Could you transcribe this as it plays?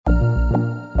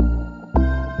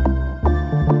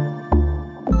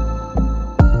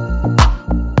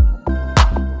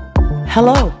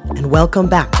Hello, and welcome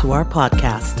back to our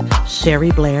podcast,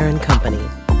 Sherry Blair and Company,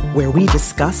 where we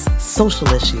discuss social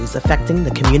issues affecting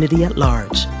the community at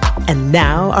large. And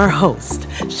now our host,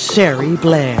 Sherry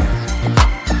Blair.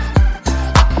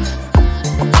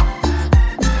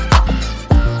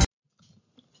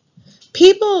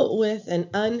 People with an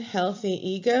unhealthy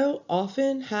ego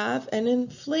often have an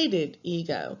inflated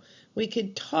ego. We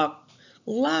could talk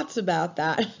lots about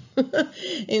that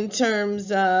in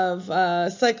terms of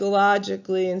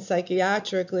psychologically and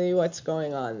psychiatrically what's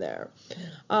going on there.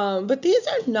 But these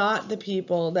are not the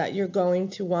people that you're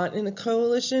going to want in a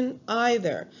coalition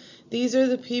either. These are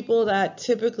the people that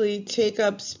typically take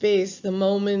up space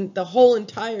the whole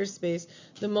entire space,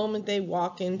 the moment they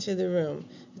walk into the room.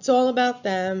 It's all about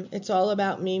them. It's all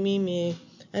about me.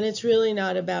 And it's really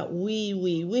not about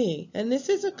we. And this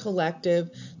is a collective.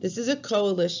 This is a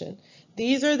coalition.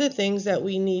 These are the things that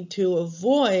we need to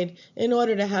avoid in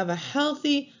order to have a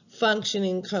healthy,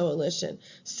 functioning coalition.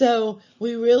 So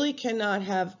we really cannot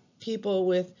have people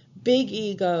with big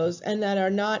egos and that are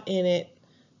not in it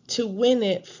to win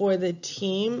it for the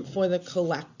team, for the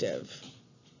collective.